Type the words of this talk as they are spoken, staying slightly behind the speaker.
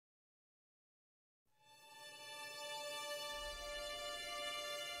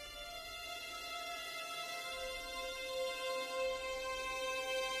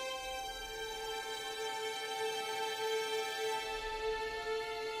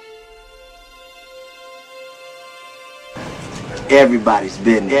Everybody's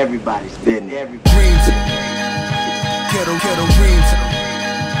business. Everybody's business. Dreams. Ghetto dreams.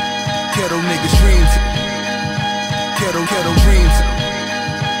 Ghetto niggas dreams. Ghetto dreams.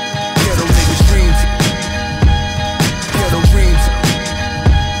 Ghetto niggas dreams. Ghetto dreams.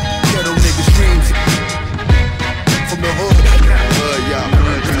 Ghetto niggas dreams. From the hood.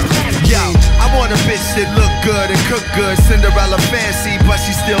 Yo, I want a bitch that look good and cook good. Cinderella fancy, but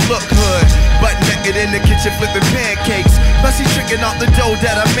she still look hood. Butt naked in the kitchen flipping pancakes. But she tricking off the dough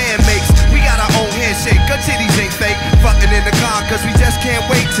that a man makes. We got our own handshake, her titties ain't fake. Fucking in the car cause we just can't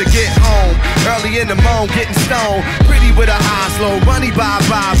wait to get home. Early in the morning, getting stoned. Pretty with her eyes low, money by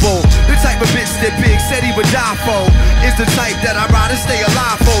Bible. The type of bitch that Big said he would die for. Is the type that I'd rather stay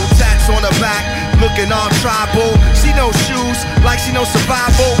alive for. Tats on her back, looking all tribal. She knows shoes, like she knows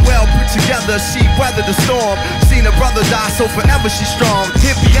survival. Well put together, she weathered the storm. Seen her brother die, so forever she's strong.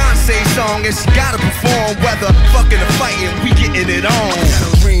 Hit Beyonce's song and she gotta perform. Whether fucking or fighting, we getting it on.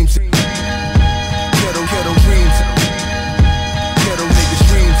 Ghetto dreams. Ghetto dreams. Ghetto niggas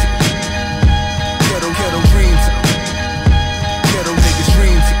dreams. Ghetto dreams. Ghetto niggas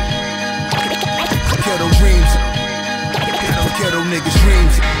dreams. Ghetto dreams. Ghetto niggas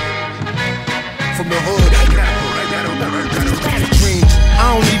dreams. From the hood.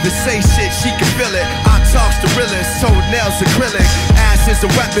 I don't even say shit, she can feel it. I talks to realest, toenails acrylic. Ass is a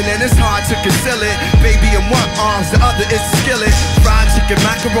weapon and it's hard to conceal it. Baby in one arms, the other is a skillet. Fried chicken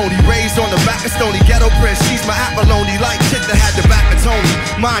macaroni, raised on the back of Stony. Ghetto prince, she's my abalone. Like chick that had the back of Tony.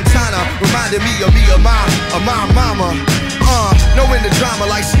 Montana, reminded me of my mama. Knowing the drama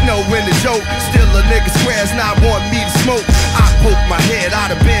like she know when to joke. Still a nigga squares not want me to smoke. I poke my head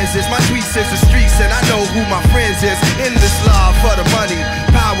out of Benzes. My tweets is the streets and I know who my friends is. In this love for the money,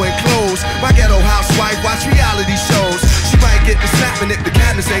 power and clothes. My ghetto housewife watch reality shows. She might get the snapping if the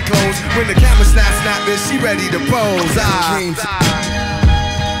cabinets ain't closed. When the camera snapping, she ready to pose. Dreams.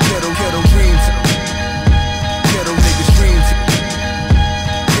 Ghetto dreams. Ghetto niggas dreams.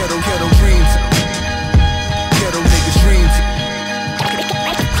 Ghetto dreams. Ghetto niggas dreams.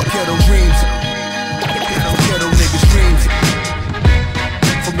 Ghetto dreams. Ghetto niggas dreams.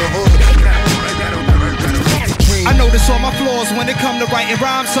 From the hood. I notice all my flaws when it come to writing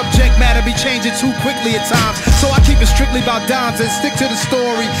rhymes. Subject matter be changing too quickly at times, so I keep it strictly about dimes and stick to the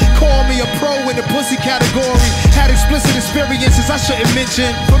story. Call me a pro in the pussy category. Had explicit experiences I shouldn't mention.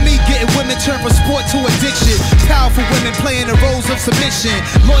 For me, getting women turned from sport to addiction. Powerful women playing the roles of submission.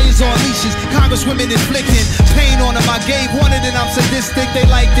 Lawyers on leashes, congresswomen inflicting pain on them. I gave one and then I'm sadistic. They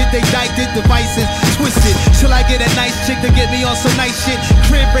liked it, they diked it, devices twisted. Till I get a nice chick to get me on some nice shit.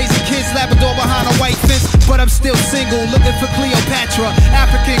 Crib raising kids, Labrador behind a white fence. But I'm still single, looking for Cleopatra,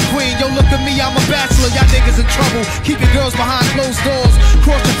 African queen. Yo, look at me, I'm a bachelor. Y'all niggas in trouble, keeping girls behind closed doors.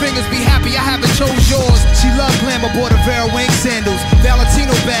 Cross your fingers, be happy I haven't chose yours. She love glamour, bought a Vera Wang sandals,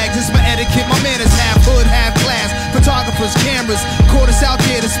 Valentino bags. It's my etiquette, my man is half hood, half class. Photographers, cameras, caught us out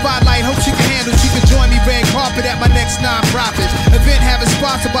there. The spotlight, hope she can handle. She can join me red carpet at my next non-profit event, having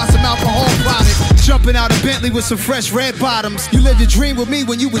sponsored by some alcohol products. Jumping out of Bentley with some fresh red bottoms. You lived your dream with me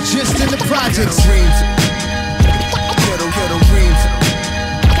when you were just in the projects. Dreams.